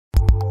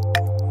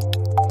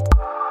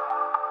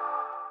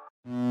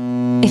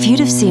If you'd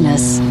have seen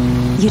us,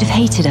 you'd have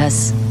hated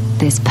us.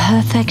 This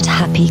perfect,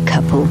 happy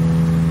couple.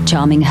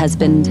 Charming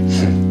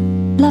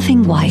husband.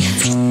 Loving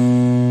wife.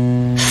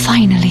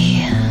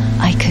 Finally,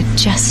 I could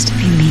just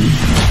be me.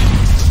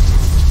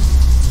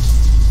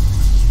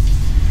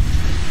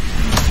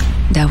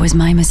 That was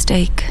my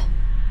mistake.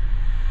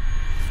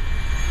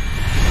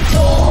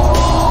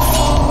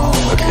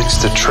 It's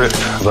the trip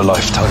of a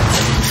lifetime.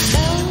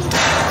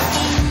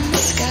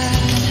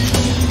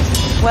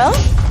 Well?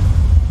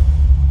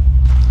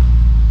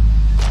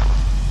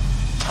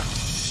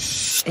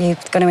 Are you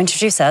going to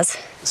introduce us?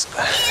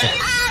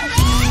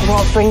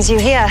 What brings you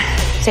here?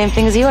 Same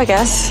thing as you, I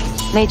guess.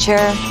 Nature,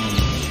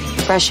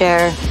 fresh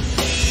air.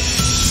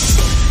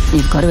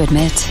 You've got to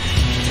admit.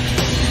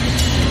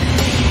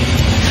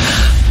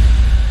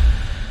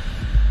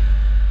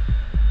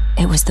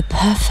 It was the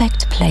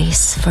perfect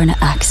place for an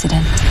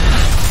accident.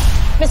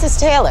 Mrs.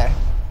 Taylor.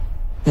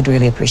 We'd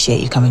really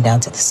appreciate you coming down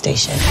to the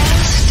station.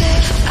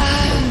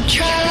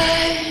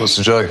 What's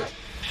the joke?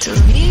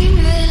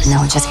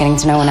 No, we're just getting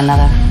to know one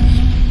another.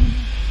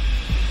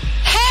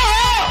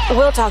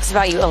 Will talks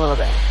about you a little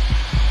bit.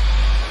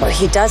 What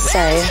he does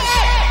say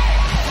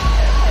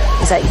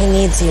is that he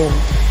needs you.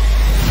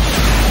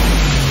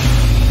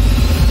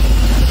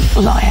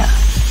 Liar.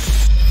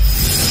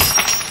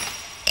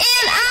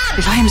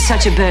 If I am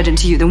such a burden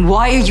to you, then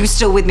why are you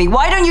still with me?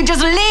 Why don't you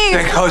just leave?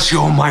 Because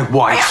you're my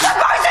wife. You're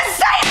supposed to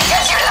say it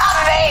because you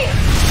love me!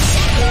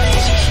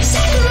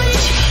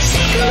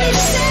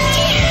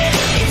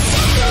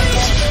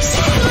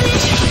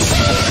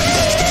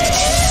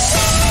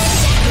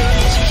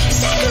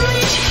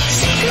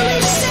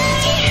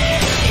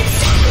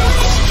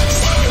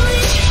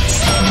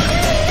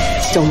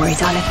 Don't worry,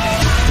 darling.